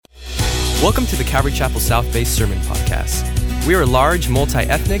Welcome to the Calvary Chapel South Bay Sermon Podcast. We are a large,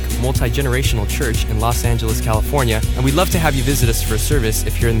 multi-ethnic, multi-generational church in Los Angeles, California, and we'd love to have you visit us for a service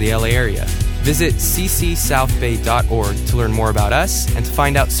if you're in the LA area. Visit ccsouthbay.org to learn more about us and to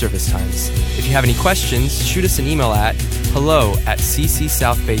find out service times. If you have any questions, shoot us an email at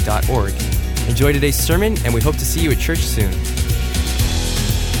hello@ccsouthbay.org. Enjoy today's sermon, and we hope to see you at church soon.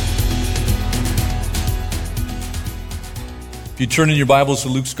 If you turn in your Bibles to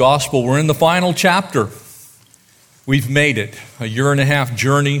Luke's Gospel, we're in the final chapter. We've made it, a year-and-a-half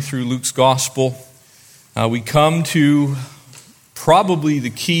journey through Luke's Gospel. We come to probably the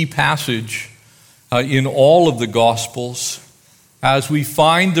key passage in all of the Gospels as we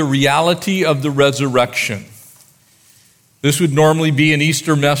find the reality of the resurrection. This would normally be an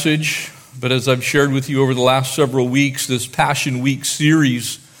Easter message, but as I've shared with you over the last several weeks, this Passion Week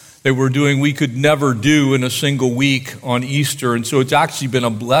series that we're doing, we could never do in a single week on Easter. And so it's actually been a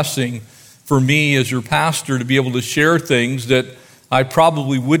blessing for me as your pastor to be able to share things that I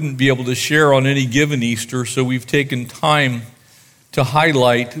probably wouldn't be able to share on any given Easter. So we've taken time to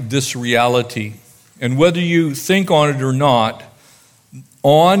highlight this reality. And whether you think on it or not,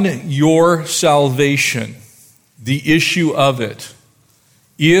 on your salvation, the issue of it,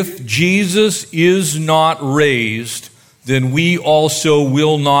 if Jesus is not raised, then we also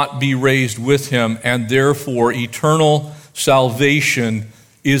will not be raised with him, and therefore eternal salvation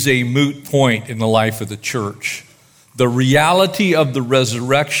is a moot point in the life of the church. The reality of the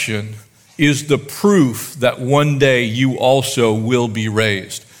resurrection is the proof that one day you also will be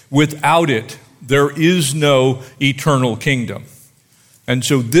raised. Without it, there is no eternal kingdom. And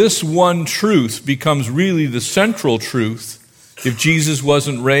so this one truth becomes really the central truth. If Jesus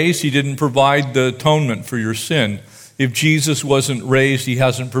wasn't raised, he didn't provide the atonement for your sin. If Jesus wasn't raised, he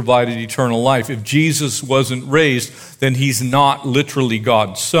hasn't provided eternal life. If Jesus wasn't raised, then he's not literally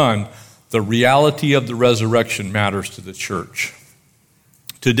God's son. The reality of the resurrection matters to the church.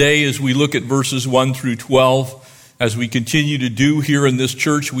 Today, as we look at verses 1 through 12, as we continue to do here in this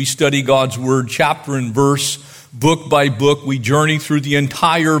church, we study God's word chapter and verse, book by book. We journey through the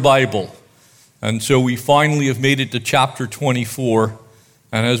entire Bible. And so we finally have made it to chapter 24.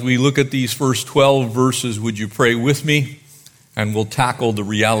 And as we look at these first 12 verses, would you pray with me? And we'll tackle the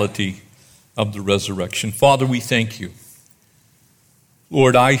reality of the resurrection. Father, we thank you.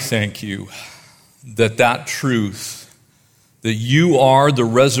 Lord, I thank you that truth, that you are the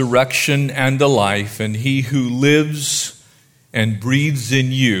resurrection and the life, and he who lives and breathes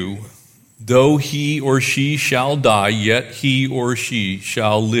in you, though he or she shall die, yet he or she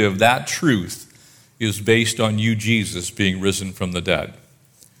shall live. That truth is based on you, Jesus, being risen from the dead.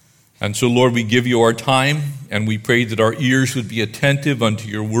 And so, Lord, we give you our time, and we pray that our ears would be attentive unto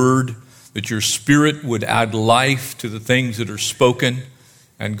your word, that your spirit would add life to the things that are spoken,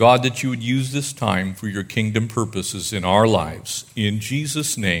 and God, that you would use this time for your kingdom purposes in our lives. In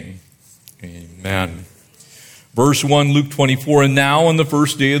Jesus' name, amen. Verse 1, Luke 24, and now on the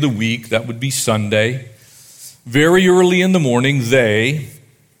first day of the week, that would be Sunday, very early in the morning, they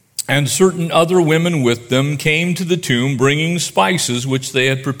and certain other women with them came to the tomb bringing spices which they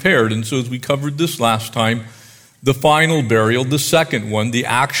had prepared. And so as we covered this last time, the final burial, the second one, the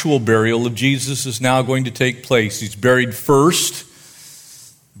actual burial of Jesus is now going to take place. He's buried first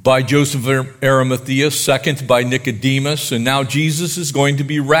by Joseph of Arimathea, second by Nicodemus, and now Jesus is going to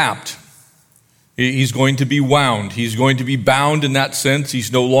be wrapped. He's going to be wound. He's going to be bound in that sense.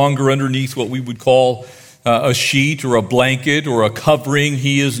 He's no longer underneath what we would call a sheet or a blanket or a covering.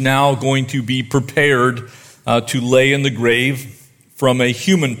 He is now going to be prepared to lay in the grave from a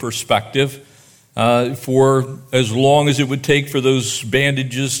human perspective for as long as it would take for those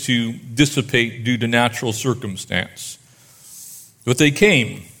bandages to dissipate due to natural circumstance. But they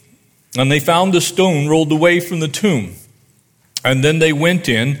came, and they found the stone rolled away from the tomb. And then they went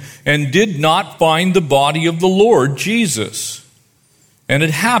in and did not find the body of the Lord Jesus. And it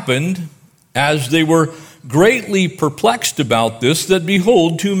happened, as they were greatly perplexed about this, that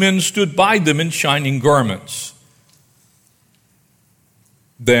behold, two men stood by them in shining garments.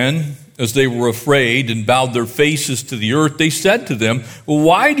 Then, as they were afraid and bowed their faces to the earth, they said to them,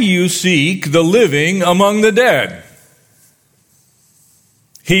 why do you seek the living among the dead?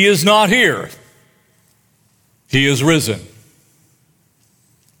 He is not here. He is risen.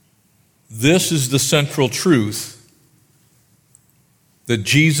 This is the central truth, that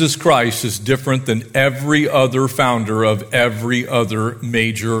Jesus Christ is different than every other founder of every other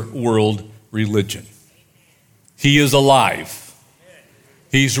major world religion. He is alive.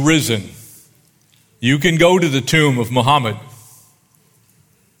 He's risen. You can go to the tomb of Muhammad.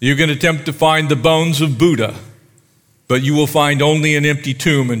 You can attempt to find the bones of Buddha. but you will find only an empty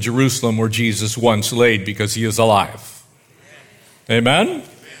tomb in Jerusalem where Jesus once laid, because he is alive. Amen?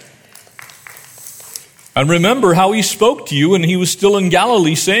 And remember how he spoke to you when he was still in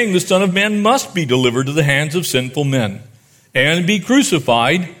Galilee, saying, the Son of Man must be delivered to the hands of sinful men, and be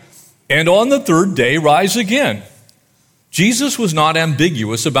crucified, and on the third day rise again. Jesus was not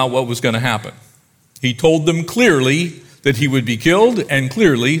ambiguous about what was going to happen. He told them clearly that he would be killed, and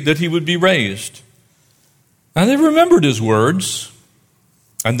clearly that he would be raised. And they remembered his words,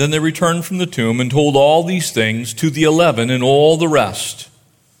 and then they returned from the tomb and told all these things to the 11 and all the rest.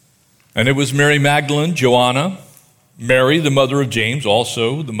 And it was Mary Magdalene, Joanna, Mary, the mother of James,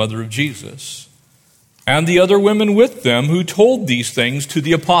 also the mother of Jesus, and the other women with them who told these things to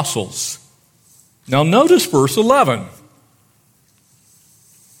the apostles. Now notice verse 11.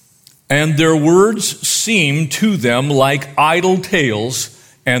 And their words seemed to them like idle tales,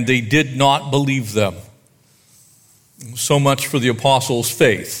 and they did not believe them. So much for the apostles'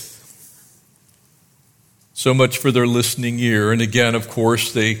 faith. So much for their listening ear. And again, of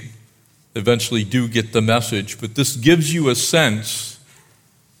course, they eventually do get the message. But this gives you a sense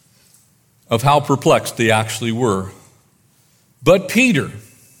of how perplexed they actually were. But Peter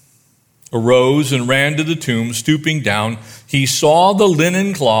arose and ran to the tomb, stooping down. He saw the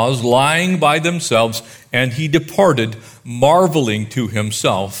linen cloths lying by themselves, and he departed, marveling to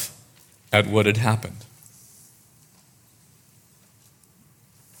himself at what had happened.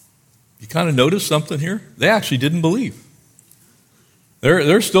 You kind of notice something here? They actually didn't believe.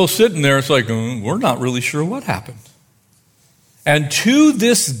 They're still sitting there. It's like, we're not really sure what happened. And to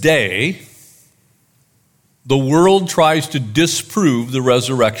this day, the world tries to disprove the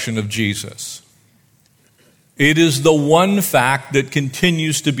resurrection of Jesus. It is the one fact that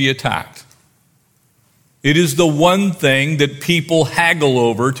continues to be attacked. It is the one thing that people haggle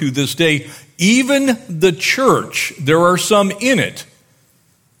over to this day. Even the church, there are some in it.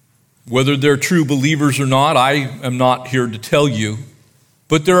 Whether they're true believers or not, I am not here to tell you.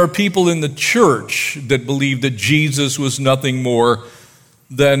 But there are people in the church that believe that Jesus was nothing more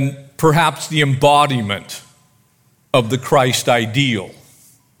than perhaps the embodiment of the Christ ideal.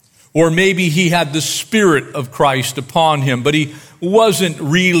 Or maybe he had the Spirit of Christ upon him, but he wasn't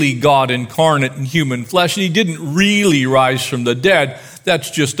really God incarnate in human flesh, and he didn't really rise from the dead.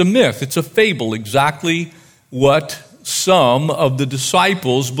 That's just a myth. It's a fable, exactly what some of the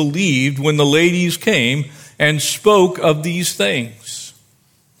disciples believed when the ladies came and spoke of these things.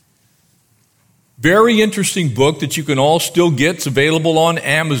 Very interesting book that you can all still get. It's available on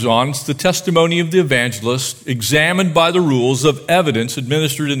Amazon. It's The Testimony of the Evangelist, examined by the rules of evidence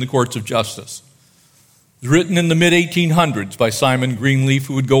administered in the courts of justice. It was written in the mid-1800s by Simon Greenleaf,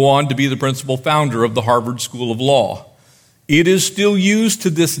 who would go on to be the principal founder of the Harvard School of Law. It is still used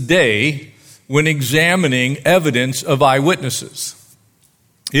to this day when examining evidence of eyewitnesses.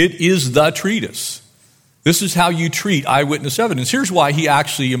 It is the treatise. This is how you treat eyewitness evidence. Here's why he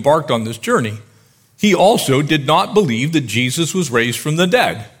actually embarked on this journey. He also did not believe that Jesus was raised from the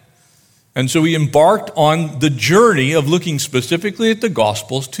dead. And so he embarked on the journey of looking specifically at the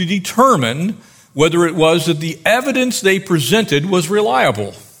Gospels to determine whether it was that the evidence they presented was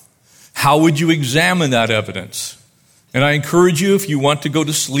reliable. How would you examine that evidence? And I encourage you, if you want to go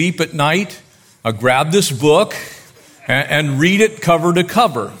to sleep at night, grab this book and read it cover to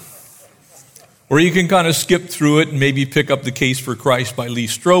cover. Or you can kind of skip through it and maybe pick up The Case for Christ by Lee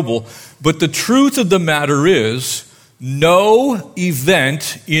Strobel. But the truth of the matter is, no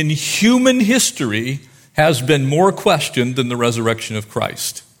event in human history has been more questioned than the resurrection of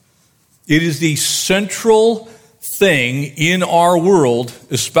Christ. It is the central thing in our world,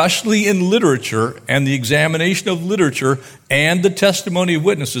 especially in literature and the examination of literature and the testimony of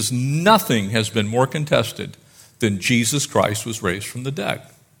witnesses. Nothing has been more contested than Jesus Christ was raised from the dead.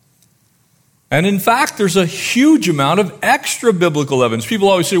 And in fact, there's a huge amount of extra biblical evidence. People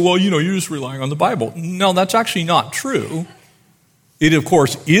always say, well, you're just relying on the Bible. No, that's actually not true. It, of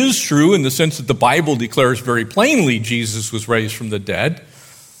course, is true in the sense that the Bible declares very plainly Jesus was raised from the dead.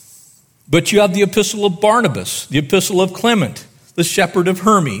 But you have the Epistle of Barnabas, the Epistle of Clement, the Shepherd of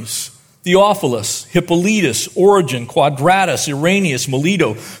Hermes, Theophilus, Hippolytus, Origen, Quadratus, Irenaeus,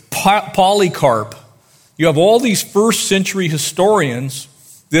 Melito, Polycarp. You have all these first century historians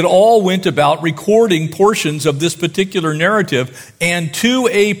that all went about recording portions of this particular narrative, and to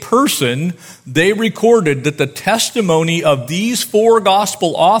a person, they recorded that the testimony of these four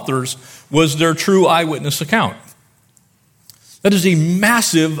gospel authors was their true eyewitness account. That is a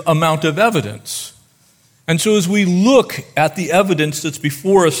massive amount of evidence. And so as we look at the evidence that's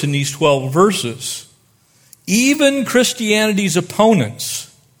before us in these 12 verses, even Christianity's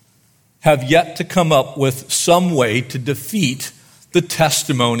opponents have yet to come up with some way to defeat the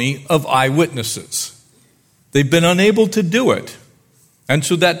testimony of eyewitnesses. They've been unable to do it. And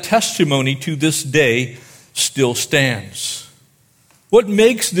so that testimony to this day still stands. What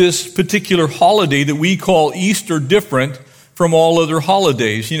makes this particular holiday that we call Easter different from all other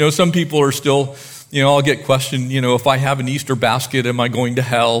holidays? Some people are still, I'll get questioned, if I have an Easter basket, am I going to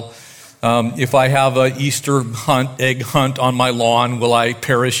hell? If I have an Easter egg hunt on my lawn, will I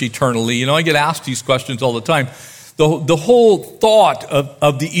perish eternally? I get asked these questions all the time. The whole thought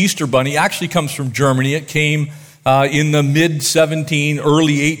of the Easter bunny actually comes from Germany. It came in the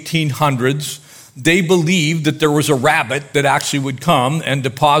early 1800s. They believed that there was a rabbit that actually would come and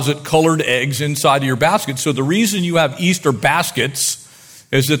deposit colored eggs inside of your basket. So the reason you have Easter baskets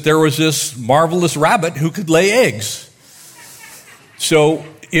is that there was this marvelous rabbit who could lay eggs. So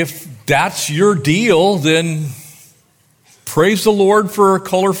if that's your deal, then praise the Lord for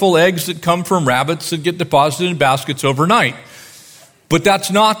colorful eggs that come from rabbits that get deposited in baskets overnight. But that's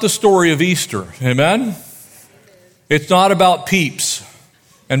not the story of Easter. Amen? It's not about peeps.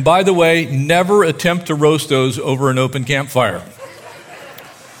 And by the way, never attempt to roast those over an open campfire.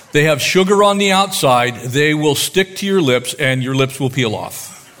 They have sugar on the outside. They will stick to your lips and your lips will peel off.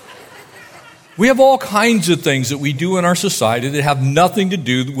 We have all kinds of things that we do in our society that have nothing to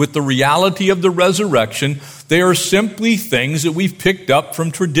do with the reality of the resurrection. They are simply things that we've picked up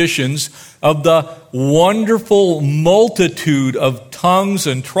from traditions of the wonderful multitude of tongues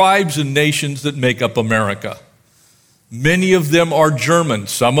and tribes and nations that make up America. Many of them are German.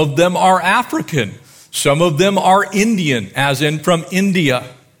 Some of them are African. Some of them are Indian, as in from India.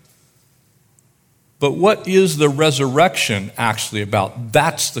 But what is the resurrection actually about?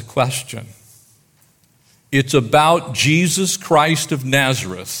 That's the question. It's about Jesus Christ of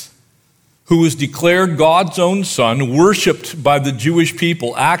Nazareth, who was declared God's own Son, worshiped by the Jewish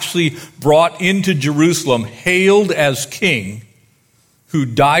people, actually brought into Jerusalem, hailed as King, who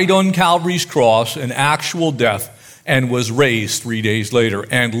died on Calvary's cross, an actual death, and was raised 3 days later,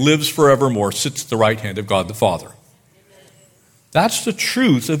 and lives forevermore, sits at the right hand of God the Father. That's the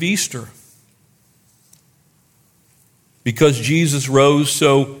truth of Easter. Because Jesus rose,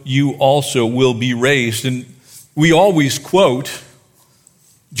 so you also will be raised. And we always quote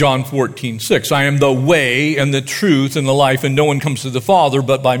John 14:6. I am the way and the truth and the life, and no one comes to the Father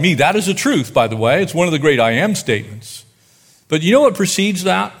but by me. That is the truth, by the way. It's one of the great I am statements. But you know what precedes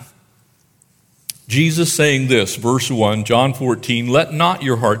that? Jesus saying this, verse 1, John 14, let not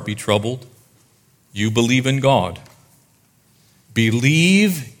your heart be troubled. You believe in God.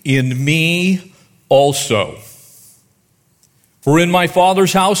 Believe in me also. For in my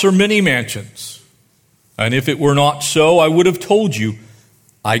Father's house are many mansions. And if it were not so, I would have told you,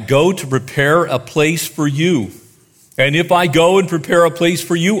 I go to prepare a place for you. And if I go and prepare a place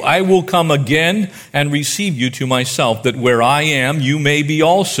for you, I will come again and receive you to myself, that where I am, you may be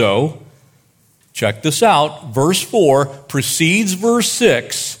also. Check this out. Verse 4 precedes verse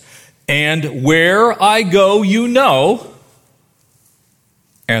 6. And where I go, you know.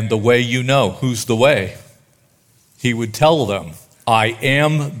 And the way you know. Who's the way? He would tell them, I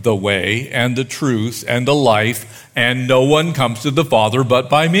am the way and the truth and the life, and no one comes to the Father but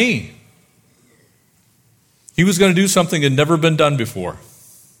by me. He was going to do something that had never been done before.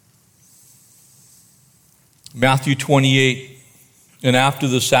 Matthew 28, and after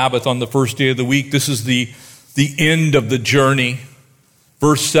the Sabbath on the first day of the week, this is the end of the journey.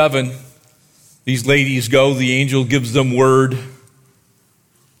 Verse 7, these ladies go, the angel gives them word.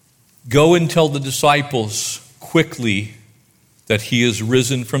 Go and tell the disciples quickly that he is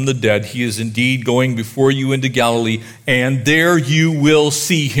risen from the dead. He is indeed going before you into Galilee, and there you will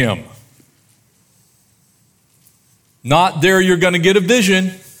see him. Not there you're going to get a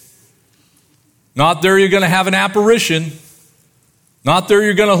vision. Not there you're going to have an apparition. Not there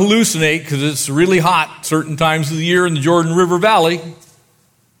you're going to hallucinate because it's really hot certain times of the year in the Jordan River Valley.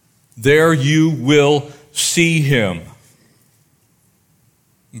 There you will see him.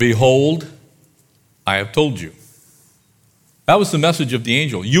 Behold, I have told you. That was the message of the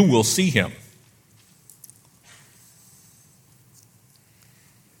angel. You will see him.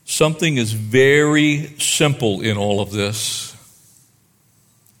 Something is very simple in all of this.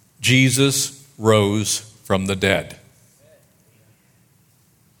 Jesus rose from the dead.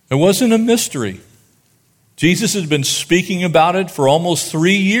 It wasn't a mystery. Jesus had been speaking about it for almost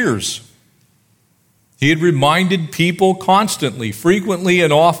 3 years. He had reminded people constantly, frequently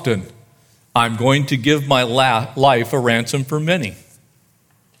and often, I'm going to give my life a ransom for many.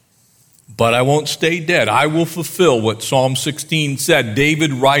 But I won't stay dead. I will fulfill what Psalm 16 said,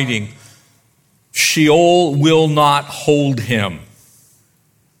 David writing, Sheol will not hold him.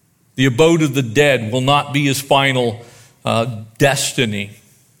 The abode of the dead will not be his final destiny.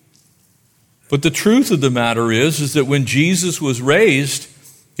 But the truth of the matter is that when Jesus was raised,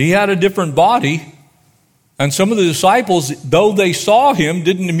 he had a different body. And some of the disciples, though they saw him,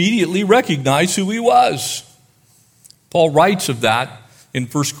 didn't immediately recognize who he was. Paul writes of that in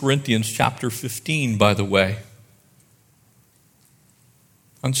 1 Corinthians chapter 15, by the way.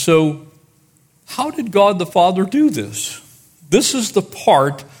 And so, how did God the Father do this? This is the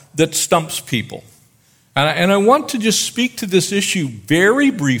part that stumps people. And I want to just speak to this issue very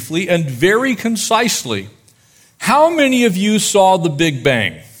briefly and very concisely. How many of you saw the Big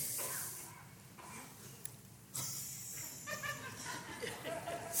Bang?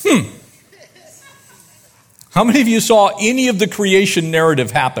 How many of you saw any of the creation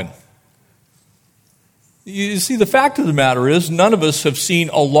narrative happen? You see, the fact of the matter is, none of us have seen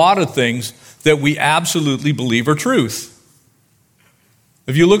a lot of things that we absolutely believe are truth.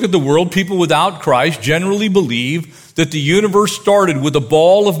 If you look at the world, people without Christ generally believe that the universe started with a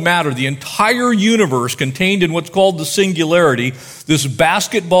ball of matter, the entire universe contained in what's called the singularity, this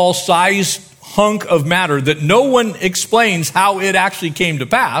basketball-sized hunk of matter that no one explains how it actually came to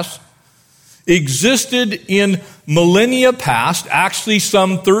pass, existed in millennia past, actually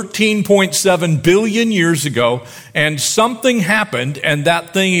some 13.7 billion years ago, and something happened, and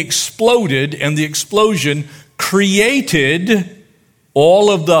that thing exploded, and the explosion created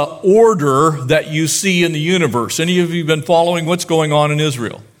all of the order that you see in the universe. Any of you been following what's going on in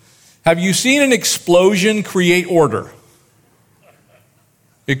Israel? Have you seen an explosion create order?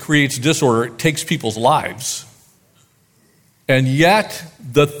 It creates disorder. It takes people's lives. And yet,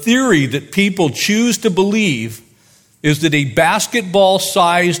 the theory that people choose to believe is that a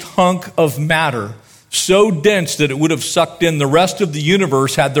basketball-sized hunk of matter, so dense that it would have sucked in the rest of the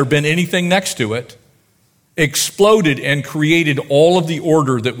universe had there been anything next to it, exploded and created all of the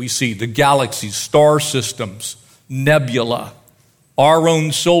order that we see, the galaxies, star systems, nebula, our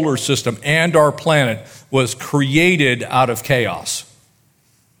own solar system, and our planet was created out of chaos.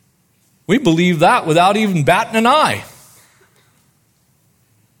 We believe that without even batting an eye.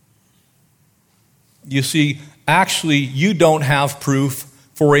 You see, actually, you don't have proof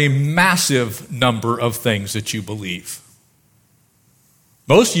for a massive number of things that you believe.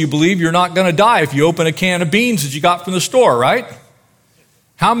 Most of you believe you're not going to die if you open a can of beans that you got from the store, right?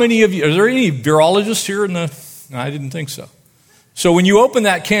 How many of you, are there any virologists here in the, no, I didn't think so. So when you open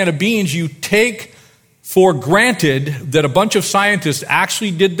that can of beans, you take for granted that a bunch of scientists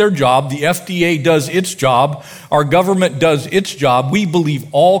actually did their job. The FDA does its job. Our government does its job. We believe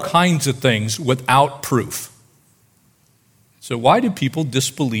all kinds of things without proof. So why do people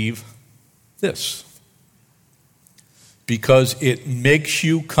disbelieve this? Because it makes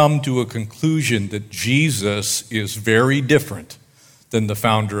you come to a conclusion that Jesus is very different than the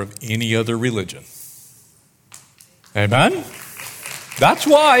founder of any other religion. Amen? That's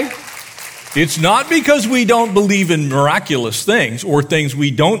why. It's not because we don't believe in miraculous things or things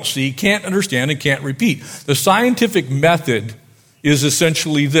we don't see, can't understand, and can't repeat. The scientific method is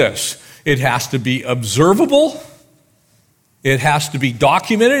essentially this. It has to be observable, it has to be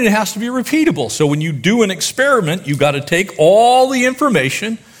documented, and it has to be repeatable. So when you do an experiment, you've got to take all the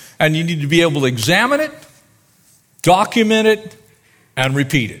information, and you need to be able to examine it, document it, and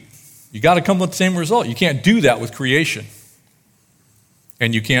repeat it. You got to come with the same result. You can't do that with creation.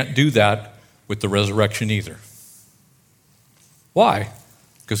 And you can't do that with the resurrection either. Why?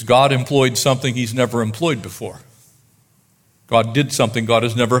 Because God employed something he's never employed before. God did something God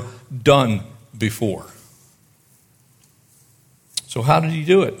has never done before. So how did he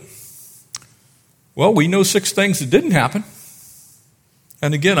do it? Well, we know 6 things that didn't happen.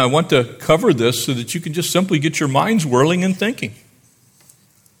 And again, I want to cover this so that you can just simply get your minds whirling and thinking.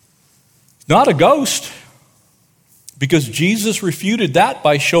 It's not a ghost, because Jesus refuted that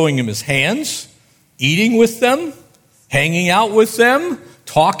by showing him his hands, eating with them, hanging out with them,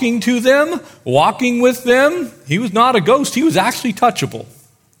 talking to them, walking with them. He was not a ghost. He was actually touchable.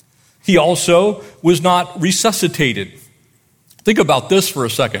 He also was not resuscitated. Think about this for a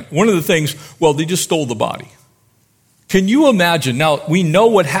second. One of the things, well, they just stole the body. Can you imagine? Now, we know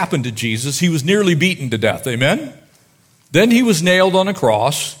what happened to Jesus. He was nearly beaten to death. Amen? Then he was nailed on a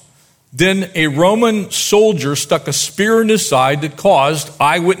cross. Then a Roman soldier stuck a spear in his side that caused,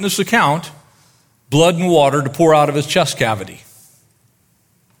 eyewitness account, blood and water to pour out of his chest cavity.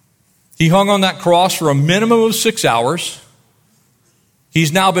 He hung on that cross for a minimum of 6 hours.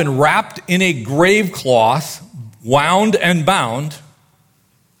 He's now been wrapped in a grave cloth, wound and bound.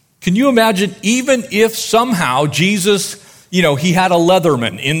 Can you imagine, even if somehow Jesus, he had a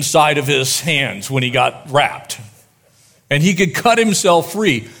Leatherman inside of his hands when he got wrapped, and he could cut himself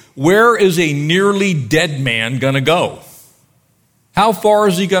free, where is a nearly dead man going to go? How far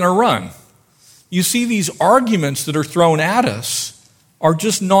is he going to run? You see, these arguments that are thrown at us are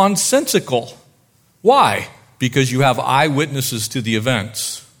just nonsensical. Why? Because you have eyewitnesses to the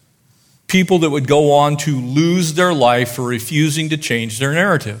events. People that would go on to lose their life for refusing to change their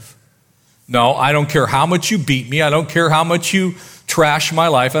narrative. No, I don't care how much you beat me. I don't care how much you trash my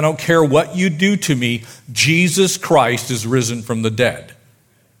life. I don't care what you do to me. Jesus Christ is risen from the dead.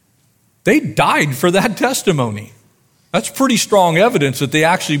 They died for that testimony. That's pretty strong evidence that they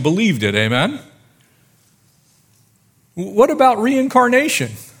actually believed it. Amen? What about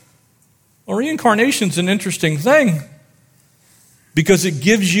reincarnation? Well, reincarnation's an interesting thing because it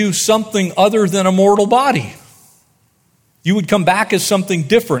gives you something other than a mortal body. You would come back as something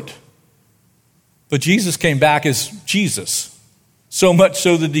different. But Jesus came back as Jesus. So much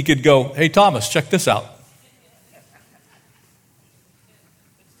so that he could go, hey, Thomas, check this out.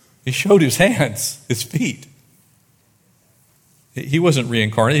 He showed his hands, his feet. He wasn't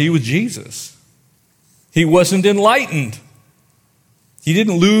reincarnated. He was Jesus. He wasn't enlightened. He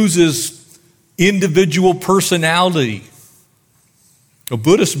didn't lose his individual personality. A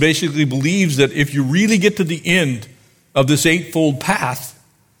Buddhist basically believes that if you really get to the end of this eightfold path,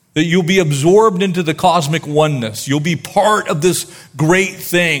 that you'll be absorbed into the cosmic oneness. You'll be part of this great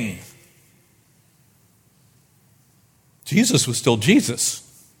thing. Jesus was still Jesus.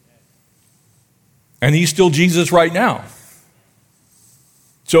 And he's still Jesus right now.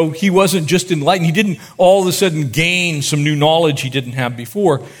 So he wasn't just enlightened. He didn't all of a sudden gain some new knowledge he didn't have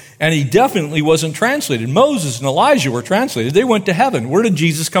before. And he definitely wasn't translated. Moses and Elijah were translated. They went to heaven. Where did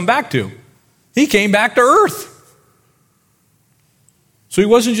Jesus come back to? He came back to earth. So he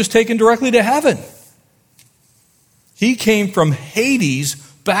wasn't just taken directly to heaven. He came from Hades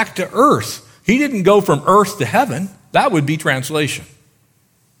back to earth. He didn't go from earth to heaven. That would be translation.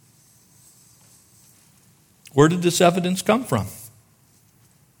 Where did this evidence come from?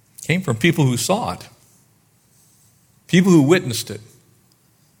 It came from people who saw it. People who witnessed it.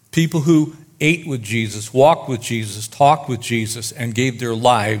 People who ate with Jesus, walked with Jesus, talked with Jesus, and gave their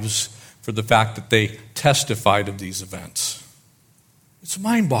lives for the fact that they testified of these events. It's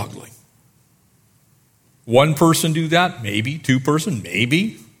mind-boggling. One person do that? Maybe. Two person?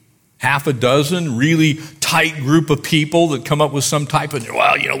 Maybe. Half a dozen really tight group of people that come up with some type of,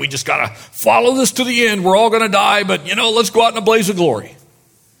 we just got to follow this to the end. We're all going to die, but, let's go out in a blaze of glory.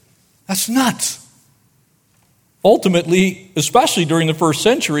 That's nuts. Ultimately, especially during the first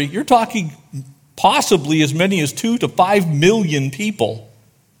century, you're talking possibly as many as 2 to 5 million people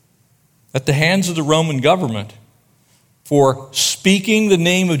at the hands of the Roman government for speaking the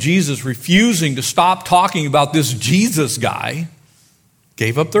name of Jesus, refusing to stop talking about this Jesus guy,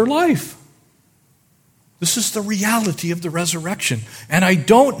 gave up their life. This is the reality of the resurrection. And I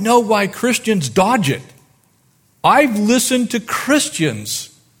don't know why Christians dodge it. I've listened to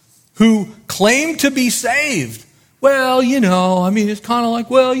Christians who claim to be saved. Well, it's kind of like,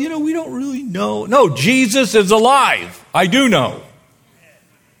 we don't really know. No, Jesus is alive. I do know.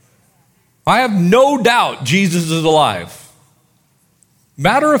 I have no doubt Jesus is alive.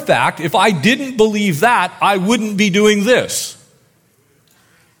 Matter of fact, if I didn't believe that, I wouldn't be doing this.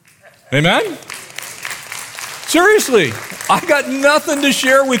 Amen? Seriously, I got nothing to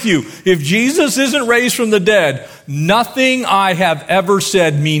share with you. If Jesus isn't raised from the dead, nothing I have ever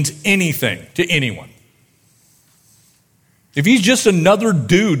said means anything to anyone. If he's just another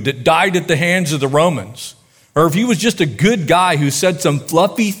dude that died at the hands of the Romans, or if he was just a good guy who said some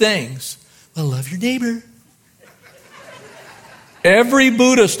fluffy things, love your neighbor. Every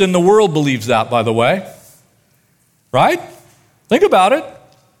Buddhist in the world believes that, by the way. Right? Think about it.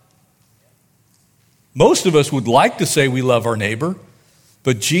 Most of us would like to say we love our neighbor,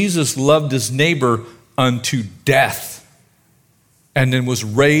 but Jesus loved his neighbor unto death and then was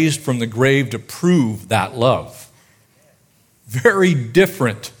raised from the grave to prove that love. Very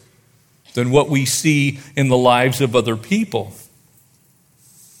different than what we see in the lives of other people.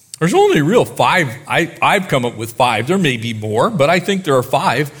 There's only real 5. I've come up with 5. There may be more, but I think there are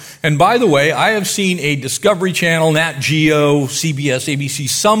 5. And by the way, I have seen a Discovery Channel, Nat Geo, CBS, ABC,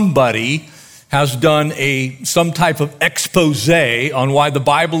 somebody has done some type of expose on why the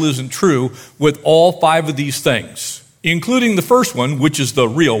Bible isn't true with all 5 of these things, including the first one, which is the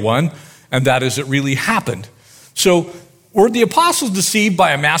real one, and that is it really happened. So were the apostles deceived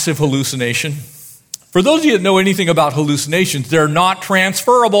by a massive hallucination? For those of you that know anything about hallucinations, they're not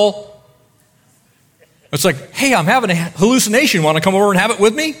transferable. It's like, hey, I'm having a hallucination. Want to come over and have it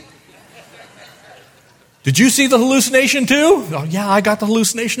with me? Did you see the hallucination too? Oh, yeah, I got the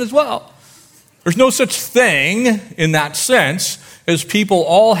hallucination as well. There's no such thing in that sense. as people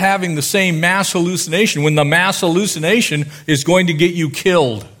all having the same mass hallucination when the mass hallucination is going to get you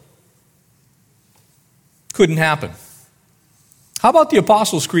killed. Couldn't happen. How about the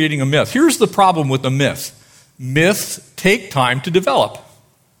apostles creating a myth? Here's the problem with a myth. Myths take time to develop.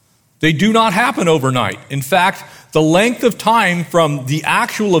 They do not happen overnight. In fact, the length of time from the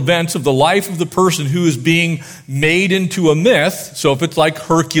actual events of the life of the person who is being made into a myth, so if it's like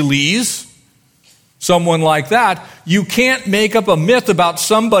Hercules, someone like that, you can't make up a myth about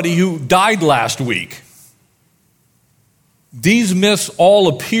somebody who died last week. These myths all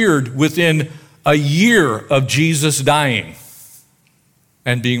appeared within a year of Jesus dying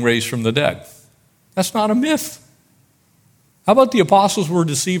and being raised from the dead. That's not a myth. How about the apostles were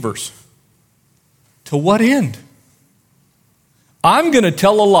deceivers? To what end? I'm going to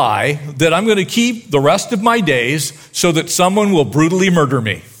tell a lie that I'm going to keep the rest of my days so that someone will brutally murder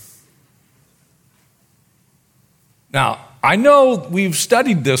me. Now, I know we've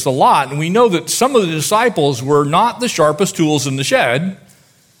studied this a lot, and we know that some of the disciples were not the sharpest tools in the shed,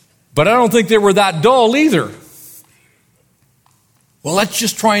 but I don't think they were that dull either. Well, let's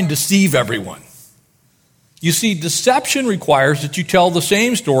just try and deceive everyone. You see, deception requires that you tell the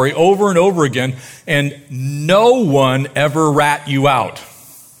same story over and over again, and no one ever rat you out.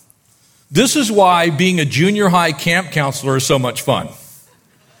 This is why being a junior high camp counselor is so much fun.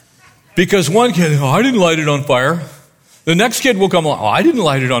 Because one kid, I didn't light it on fire. The next kid will come along, I didn't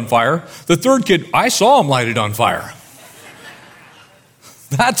light it on fire. The third kid, I saw him light it on fire.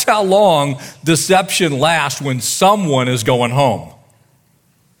 That's how long deception lasts when someone is going home.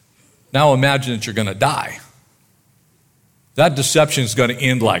 Now imagine that you're going to die. That deception is going to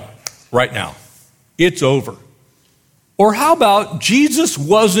end like right now. It's over. Or how about Jesus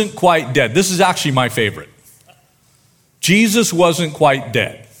wasn't quite dead? This is actually my favorite. Jesus wasn't quite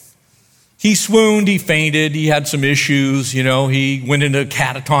dead. He swooned, he fainted, he had some issues, he went into a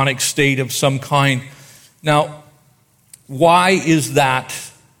catatonic state of some kind. Now, why is that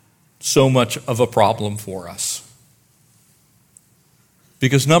so much of a problem for us?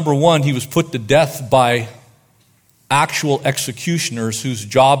 Because number one, he was put to death by actual executioners whose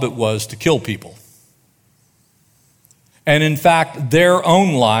job it was to kill people. And in fact, their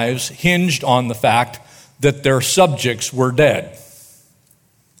own lives hinged on the fact that their subjects were dead.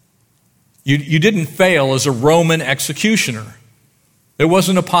 You didn't fail as a Roman executioner. It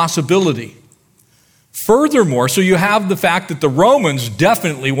wasn't a possibility. Furthermore, so you have the fact that the Romans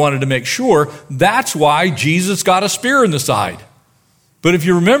definitely wanted to make sure that's why Jesus got a spear in the side. But if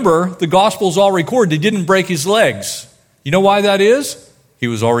you remember, the Gospels all record they didn't break his legs. You know why that is? He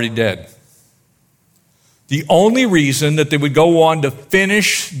was already dead. The only reason that they would go on to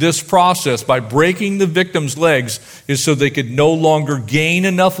finish this process by breaking the victim's legs is so they could no longer gain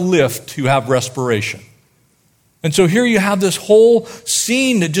enough lift to have respiration. And so here you have this whole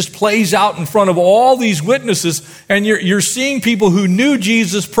scene that just plays out in front of all these witnesses, and you're seeing people who knew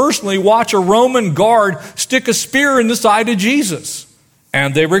Jesus personally watch a Roman guard stick a spear in the side of Jesus.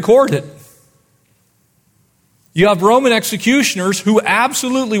 And they record it. You have Roman executioners who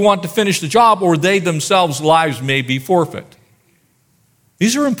absolutely want to finish the job, or they themselves' lives may be forfeit.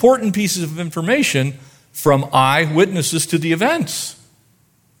 These are important pieces of information from eyewitnesses to the events.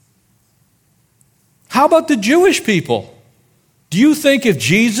 How about the Jewish people? Do you think if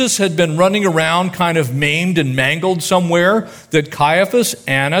Jesus had been running around kind of maimed and mangled somewhere, that Caiaphas,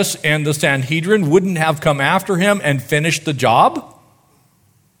 Annas, and the Sanhedrin wouldn't have come after him and finished the job?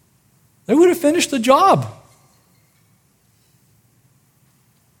 They would have finished the job.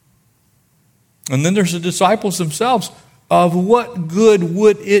 And then there's the disciples themselves. Of what good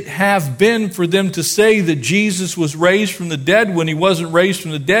would it have been for them to say that Jesus was raised from the dead when he wasn't raised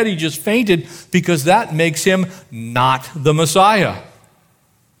from the dead? He just fainted, because that makes him not the Messiah.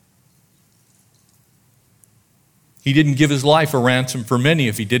 He didn't give his life a ransom for many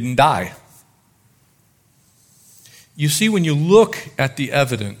if he didn't die. You see, when you look at the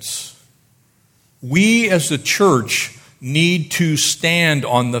evidence, we as the church need to stand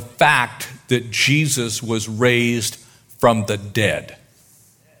on the fact that Jesus was raised from the dead.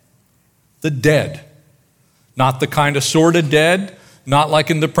 The dead. Not the kind of sort of dead, not like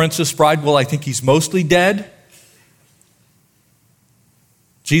in The Princess Bride, well, I think he's mostly dead.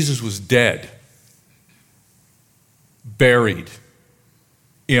 Jesus was dead, buried,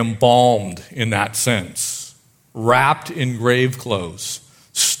 embalmed in that sense, wrapped in grave clothes,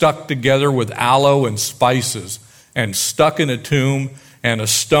 stuck together with aloe and spices, and stuck in a tomb, and a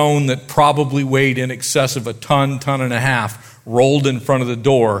stone that probably weighed in excess of a ton and a half rolled in front of the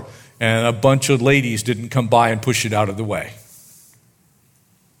door, and a bunch of ladies didn't come by and push it out of the way.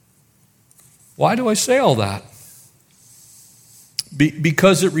 Why do I say all that?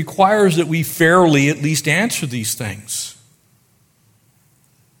 because it requires that we fairly at least answer these things.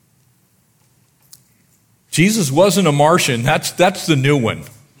 Jesus wasn't a Martian. That's the new one.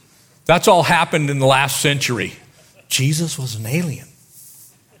 That's all happened in the last century. Jesus was an alien.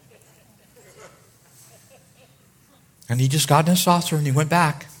 And he just got in a saucer and he went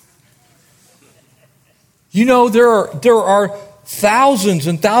back. You know, there are thousands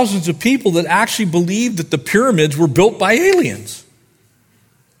and thousands of people that actually believe that the pyramids were built by aliens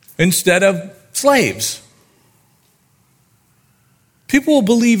instead of slaves. People will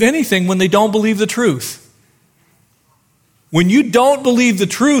believe anything when they don't believe the truth. When you don't believe the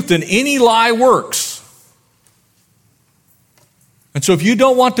truth, then any lie works. And so if you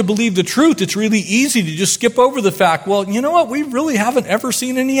don't want to believe the truth, it's really easy to just skip over the fact, well, you know what? We really haven't ever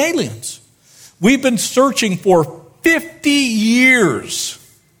seen any aliens. We've been searching for 50 years.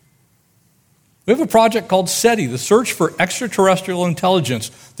 We have a project called SETI, the Search for Extraterrestrial Intelligence,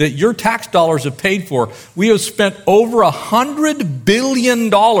 that your tax dollars have paid for. We have spent over $100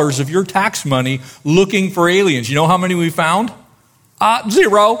 billion of your tax money looking for aliens. You know how many we found?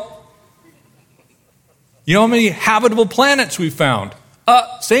 0. You know how many habitable planets we found?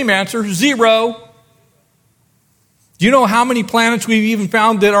 Same answer, 0. Do you know how many planets we've even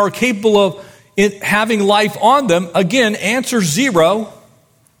found that are capable of having life on them? Again, answer 0.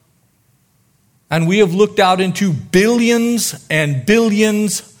 And we have looked out into billions and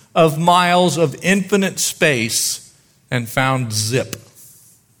billions of miles of infinite space and found zip.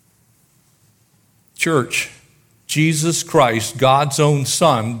 Church, Jesus Christ, God's own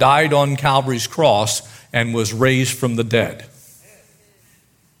Son, died on Calvary's cross and was raised from the dead.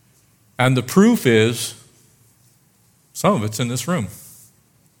 And the proof is, some of it's in this room.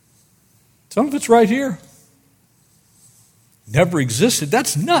 Some of it's right here. Never existed.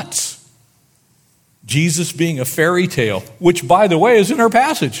 That's nuts. Jesus being a fairy tale, which, by the way, is in our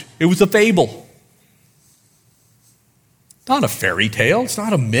passage. It was a fable. It's not a fairy tale. It's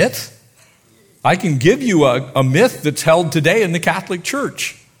not a myth. I can give you a myth that's held today in the Catholic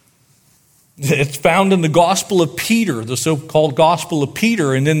Church. It's found in the Gospel of Peter, the so-called Gospel of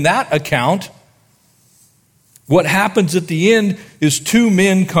Peter. And in that account, what happens at the end is 2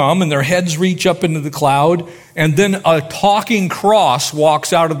 men come and their heads reach up into the cloud, and then a talking cross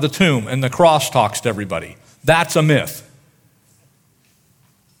walks out of the tomb and the cross talks to everybody. That's a myth.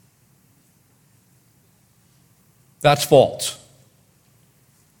 That's false.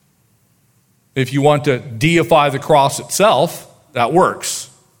 If you want to deify the cross itself, that works.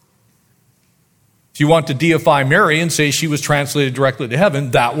 If you want to deify Mary and say she was translated directly to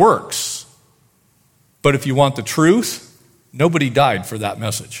heaven, that works. But if you want the truth, nobody died for that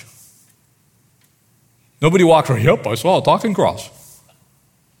message. Nobody walked around, yep, I saw a talking cross.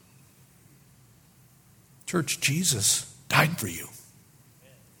 Church, Jesus died for you.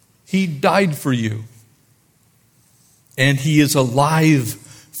 He died for you. And he is alive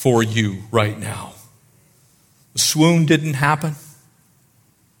for you right now. The swoon didn't happen.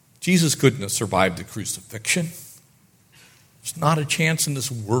 Jesus couldn't have survived the crucifixion. There's not a chance in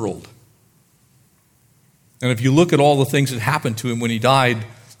this world. And if you look at all the things that happened to him when he died,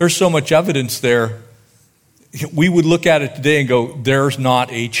 there's so much evidence there. We would look at it today and go, there's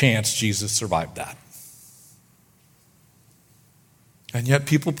not a chance Jesus survived that. And yet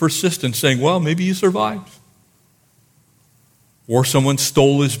people persist in saying, well, maybe he survived. Or someone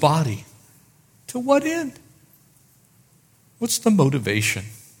stole his body. To what end? What's the motivation?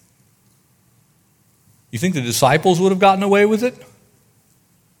 You think the disciples would have gotten away with it?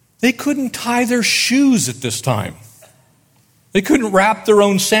 They couldn't tie their shoes at this time. They couldn't wrap their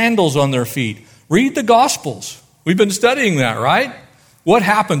own sandals on their feet. Read the Gospels. We've been studying that, right? What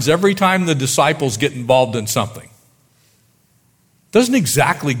happens every time the disciples get involved in something? Doesn't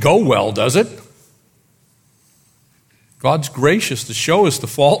exactly go well, does it? God's gracious to show us the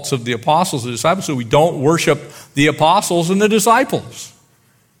faults of the apostles and disciples so we don't worship the apostles and the disciples.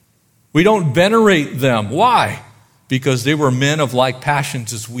 We don't venerate them. Why? Because they were men of like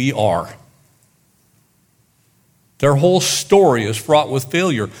passions as we are. Their whole story is fraught with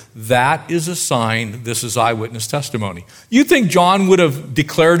failure. That is a sign this is eyewitness testimony. You think John would have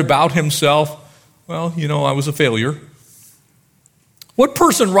declared about himself, well, you know, I was a failure? What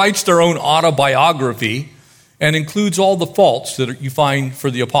person writes their own autobiography and includes all the faults that you find for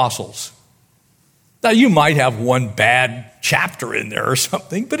the apostles? Now, you might have one bad chapter in there or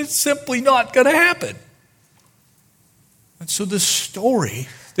something, but it's simply not going to happen. And so this story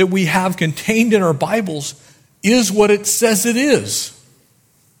that we have contained in our Bibles is what it says it is.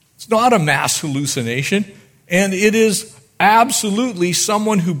 It's not a mass hallucination, and it is absolutely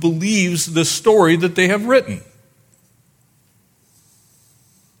someone who believes the story that they have written.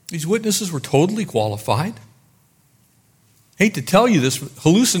 These witnesses were totally qualified. Hate to tell you this,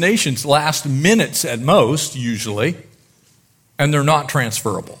 hallucinations last minutes at most, usually, and they're not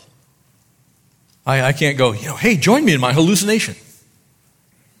transferable. I can't go, hey, join me in my hallucination.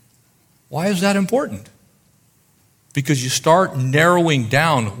 Why is that important? Because you start narrowing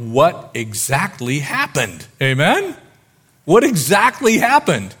down what exactly happened. Amen? What exactly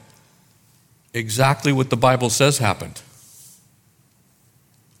happened? Exactly what the Bible says happened.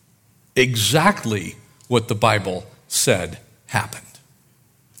 Exactly what the Bible said happened.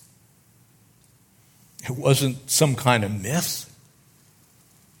 It wasn't some kind of myth.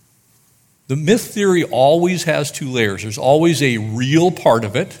 The myth theory always has two layers. There's always a real part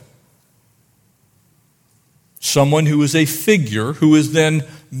of it. Someone who is a figure who is then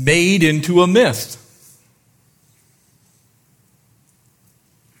made into a myth.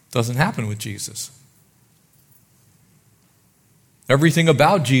 Doesn't happen with Jesus. Everything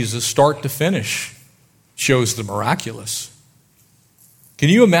about Jesus, start to finish, shows the miraculous. Can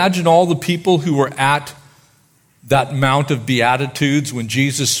you imagine all the people who were at that Mount of Beatitudes when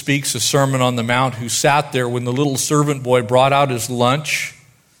Jesus speaks a Sermon on the Mount, who sat there when the little servant boy brought out his lunch,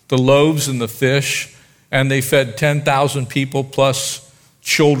 the loaves and the fish, and they fed 10,000 people plus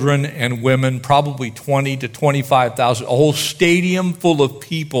children and women, probably 20 to 25,000, a whole stadium full of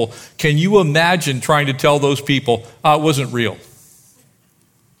people. Can you imagine trying to tell those people, it wasn't real?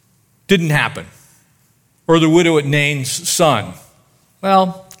 Didn't happen. Or the widow at Nain's son.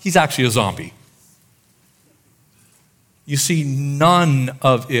 Well, he's actually a zombie. You see, none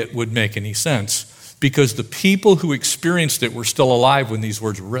of it would make any sense because the people who experienced it were still alive when these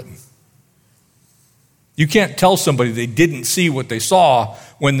words were written. You can't tell somebody they didn't see what they saw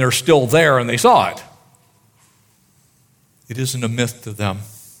when they're still there and they saw it. It isn't a myth to them.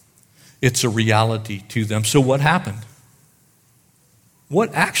 It's a reality to them. So what happened?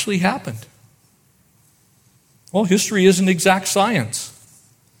 What actually happened? Well, history isn't exact science,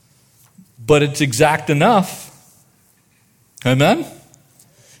 but it's exact enough. Amen?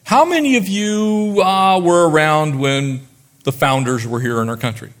 How many of you were around when the founders were here in our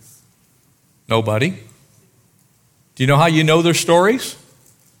country? Nobody. Do you know how you know their stories?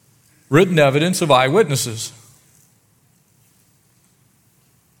 Written evidence of eyewitnesses.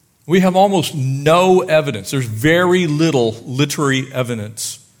 We have almost no evidence. There's very little literary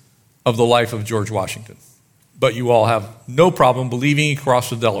evidence of the life of George Washington. But you all have no problem believing he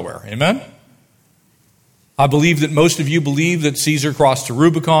crossed the Delaware. Amen? I believe that most of you believe that Caesar crossed the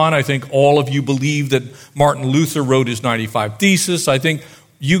Rubicon. I think all of you believe that Martin Luther wrote his 95 Thesis. I think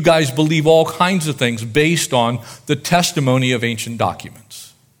you guys believe all kinds of things based on the testimony of ancient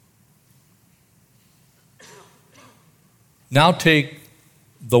documents. Now take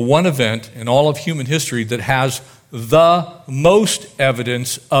the one event in all of human history that has the most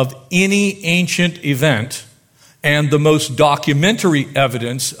evidence of any ancient event and the most documentary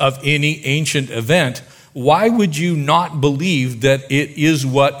evidence of any ancient event. Why would you not believe that it is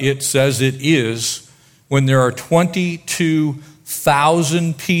what it says it is when there are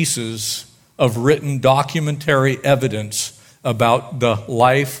 22,000 pieces of written documentary evidence about the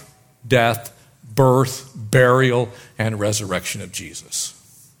life, death, birth, burial, and resurrection of Jesus?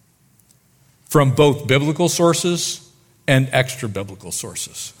 From both biblical sources and extra-biblical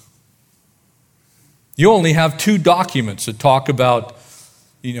sources. You only have 2 documents that talk about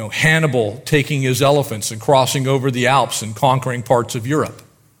Hannibal taking his elephants and crossing over the Alps and conquering parts of Europe.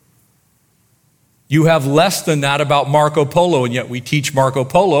 You have less than that about Marco Polo, and yet we teach Marco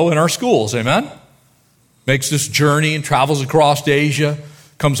Polo in our schools, amen? Makes this journey and travels across Asia,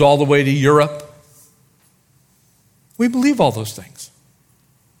 comes all the way to Europe. We believe all those things.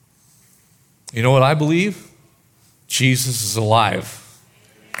 You know what I believe? Jesus is alive.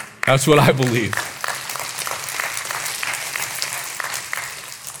 That's what I believe.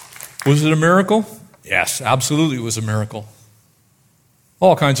 Was it a miracle? Yes, absolutely it was a miracle.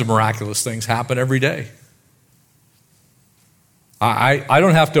 All kinds of miraculous things happen every day. I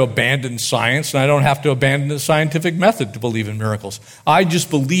don't have to abandon science, and I don't have to abandon the scientific method to believe in miracles. I just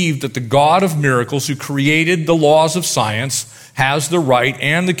believe that the God of miracles, who created the laws of science, has the right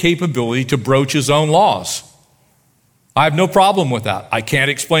and the capability to broach his own laws. I have no problem with that. I can't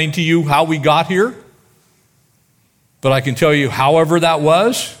explain to you how we got here, but I can tell you, however that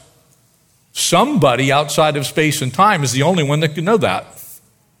was, somebody outside of space and time is the only one that can know that.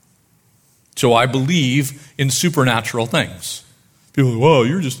 So I believe in supernatural things. People go, whoa,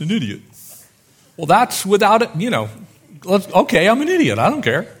 you're just an idiot. Well, that's without it, okay, I'm an idiot. I don't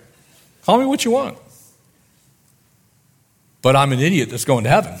care. Call me what you want. But I'm an idiot that's going to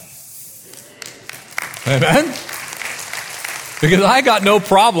heaven. Amen? Because I got no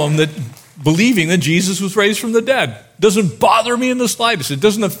problem believing that Jesus was raised from the dead. It doesn't bother me in the slightest. It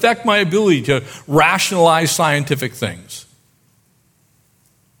doesn't affect my ability to rationalize scientific things.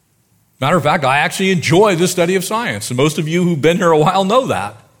 Matter of fact, I actually enjoy the study of science. And most of you who've been here a while know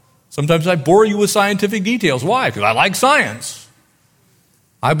that. Sometimes I bore you with scientific details. Why? Because I like science.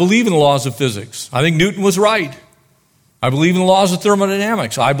 I believe in the laws of physics. I think Newton was right. I believe in the laws of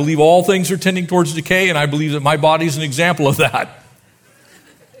thermodynamics. I believe all things are tending towards decay, and I believe that my body is an example of that.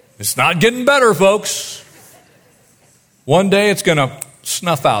 It's not getting better, folks. One day it's going to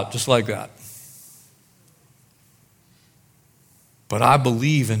snuff out just like that. But I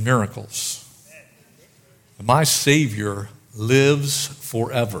believe in miracles. My Savior lives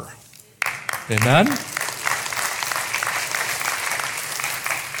forever. Amen?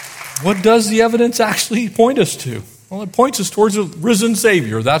 What does the evidence actually point us to? Well, it points us towards a risen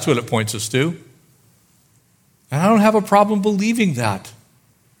Savior. That's what it points us to. And I don't have a problem believing that.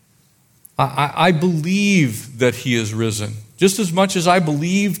 I believe that He is risen. Just as much as I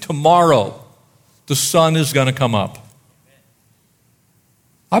believe tomorrow the sun is going to come up.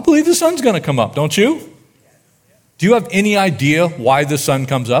 I believe the sun's going to come up, don't you? Do you have any idea why the sun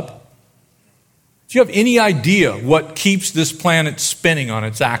comes up? Do you have any idea what keeps this planet spinning on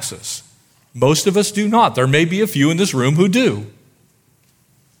its axis? Most of us do not. There may be a few in this room who do.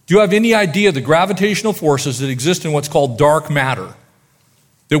 Do you have any idea the gravitational forces that exist in what's called dark matter?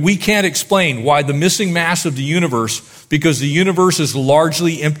 That we can't explain why the missing mass of the universe, because the universe is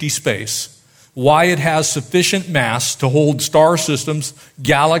largely empty space, why it has sufficient mass to hold star systems,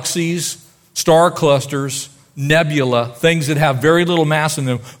 galaxies, star clusters, nebula, things that have very little mass in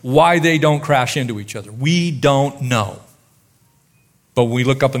them, why they don't crash into each other. We don't know. But when we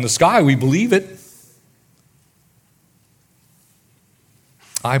look up in the sky, we believe it.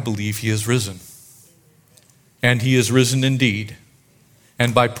 I believe He is risen. And He is risen indeed.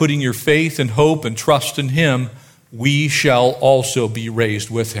 And by putting your faith and hope and trust in Him, we shall also be raised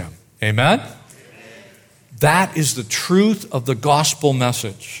with Him. Amen? That is the truth of the gospel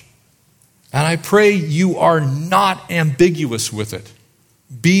message. And I pray you are not ambiguous with it.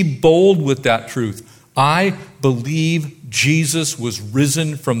 Be bold with that truth. I believe Jesus was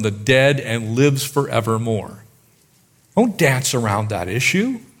risen from the dead and lives forevermore. Don't dance around that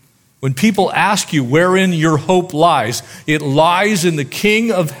issue. When people ask you wherein your hope lies, it lies in the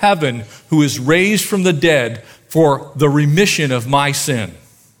King of heaven who is raised from the dead for the remission of my sin.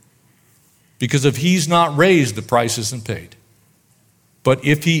 Because if He's not raised, the price isn't paid. But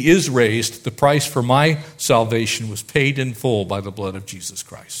if He is raised, the price for my salvation was paid in full by the blood of Jesus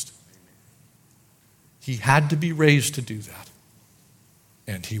Christ. He had to be raised to do that.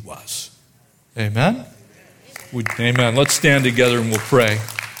 And He was. Amen? Amen. Let's stand together and we'll pray.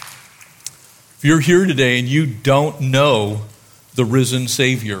 If you're here today and you don't know the risen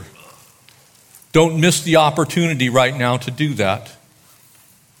Savior, don't miss the opportunity right now to do that.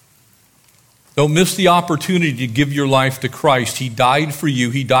 Don't miss the opportunity to give your life to Christ. He died for you.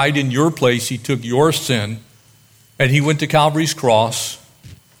 He died in your place. He took your sin, and He went to Calvary's cross,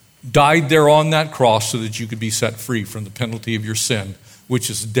 died there on that cross so that you could be set free from the penalty of your sin, which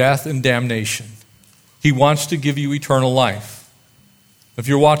is death and damnation. He wants to give you eternal life. If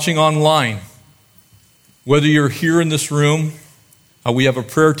you're watching online, whether you're here in this room, we have a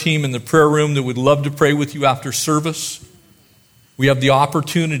prayer team in the prayer room that would love to pray with you after service. We have the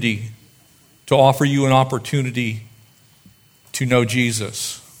opportunity to offer you an opportunity to know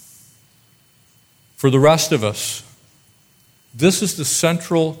Jesus. For the rest of us, this is the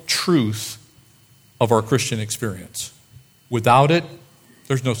central truth of our Christian experience. Without it,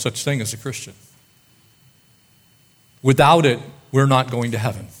 there's no such thing as a Christian. Without it, we're not going to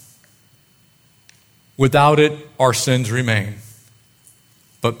heaven. Without it, our sins remain.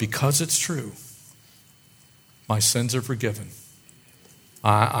 But because it's true, my sins are forgiven.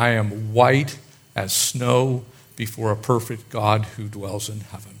 I am white as snow before a perfect God who dwells in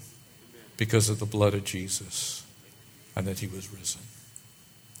heaven because of the blood of Jesus and that He was risen.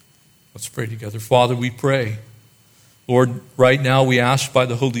 Let's pray together. Father, we pray. Lord, right now we ask by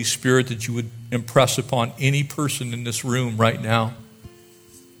the Holy Spirit that you would impress upon any person in this room right now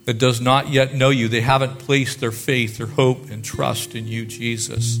that does not yet know you. They haven't placed their faith, their hope, and trust in you,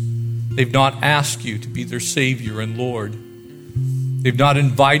 Jesus. They've not asked you to be their Savior and Lord. They've not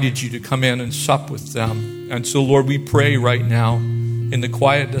invited you to come in and sup with them. And so, Lord, we pray right now in the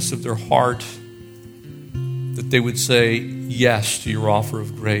quietness of their heart that they would say yes to your offer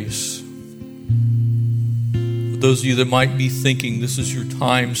of grace. For those of you that might be thinking this is your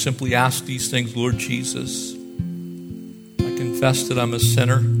time, simply ask these things. Lord Jesus, I confess that I'm a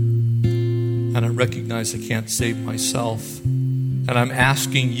sinner and I recognize I can't save myself. and I'm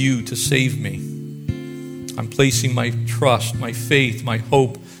asking you to save me. I'm placing my trust, my faith, my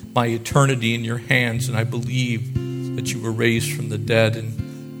hope, my eternity in your hands, and I believe that you were raised from the dead,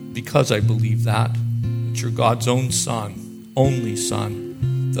 and because I believe that you're God's own Son, only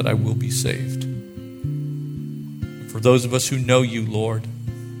Son, that I will be saved. And for those of us who know you, Lord,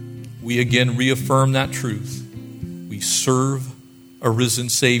 we again reaffirm that truth. We serve a risen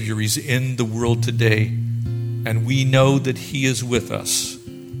Savior. He's in the world today, and we know that he is with us,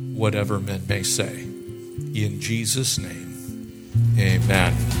 whatever men may say. In Jesus' name,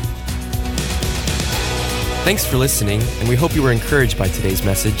 amen. Thanks for listening, and we hope you were encouraged by today's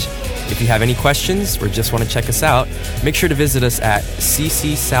message. If you have any questions or just want to check us out, make sure to visit us at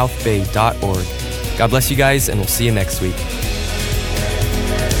ccsouthbay.org. God bless you guys, and we'll see you next week.